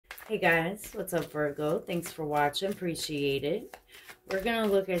Hey guys, what's up Virgo? Thanks for watching, appreciate it. We're going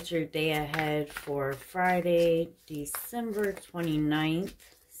to look at your day ahead for Friday, December 29th.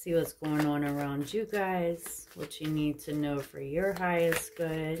 See what's going on around you guys, what you need to know for your highest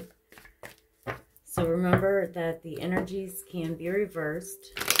good. So remember that the energies can be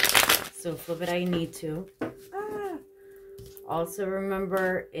reversed, so flip it how you need to. Also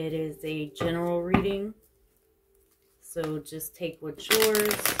remember, it is a general reading, so just take what's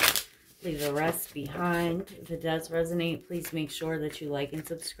yours. Leave the rest behind. If it does resonate, please make sure that you like and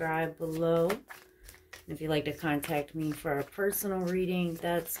subscribe below. And if you'd like to contact me for a personal reading,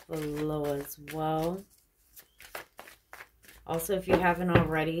 that's below as well. Also, if you haven't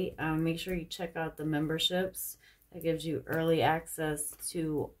already, make sure you check out the memberships. That gives you early access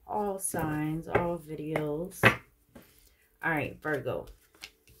to all signs, all videos. All right, Virgo.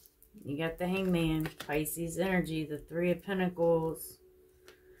 You got the Hangman, Pisces energy, the Three of Pentacles.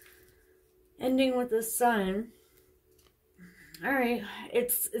 Ending with the Sun. All right,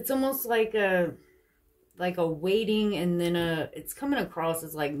 it's almost like a waiting, and then it's coming across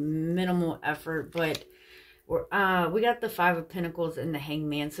as like minimal effort, but we got the Five of Pentacles and the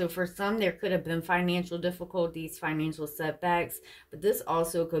Hangman. So for some, there could have been financial difficulties, financial setbacks, but this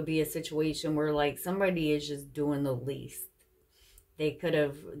also could be a situation where like somebody is just doing the least. There could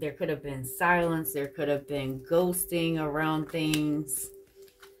have been silence, there could have been ghosting around things.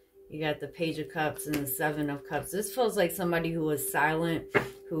 You got the Page of Cups and the Seven of Cups. This feels like somebody who is silent,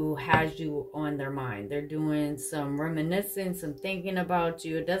 who has you on their mind. They're doing some reminiscing, some thinking about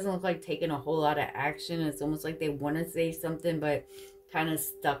you. It doesn't look like taking a whole lot of action. It's almost like they want to say something, but kind of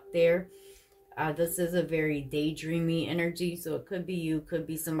stuck there. This is a very daydreamy energy, so it could be you, could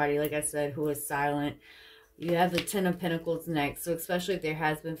be somebody, like I said, who is silent. You have the Ten of Pentacles next, so especially if there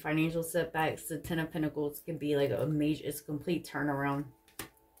has been financial setbacks, the Ten of Pentacles can be like a major, it's a complete turnaround.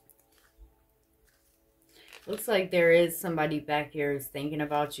 Looks like there is somebody back here who's thinking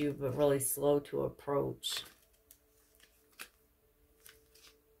about you, but really slow to approach.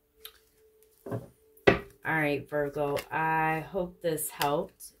 Alright, Virgo, I hope this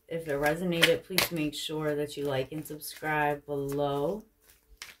helped. If it resonated, please make sure that you like and subscribe below.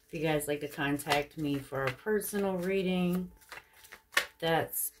 If you guys like to contact me for a personal reading,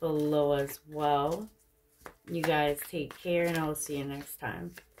 that's below as well. You guys take care, and I will see you next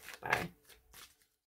time. Bye.